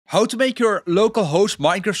How to make your localhost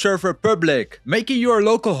Minecraft server public. Making your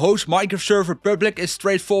localhost Minecraft server public is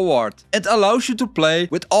straightforward. It allows you to play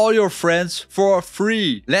with all your friends for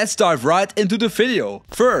free. Let's dive right into the video.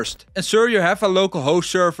 First, ensure you have a localhost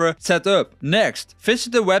server set up. Next,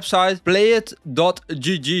 visit the website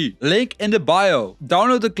playit.gg. Link in the bio.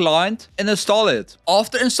 Download the client and install it.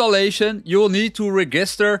 After installation, you will need to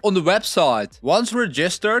register on the website. Once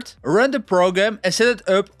registered, run the program and set it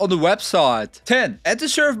up on the website. 10. Add the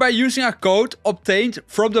server by using a code obtained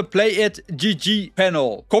from the playit.gg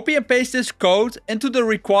panel. Copy and paste this code into the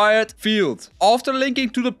required field. After linking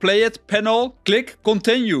to the playit panel, click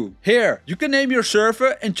continue. Here, you can name your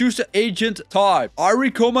server and choose the agent type. I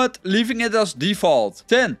recommend leaving it as default.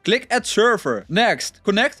 10. Click add server. Next,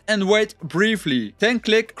 connect and wait briefly. Then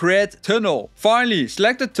click create tunnel. Finally,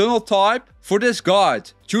 select the tunnel type for this guide.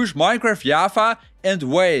 Choose Minecraft Java and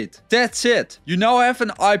wait. That's it. You now have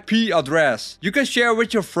an IP address. You can share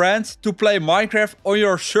with your friends to play Minecraft on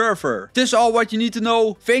your server. This is all what you need to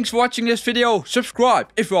know. Thanks for watching this video. Subscribe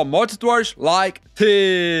if you want more tutorials like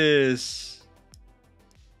this.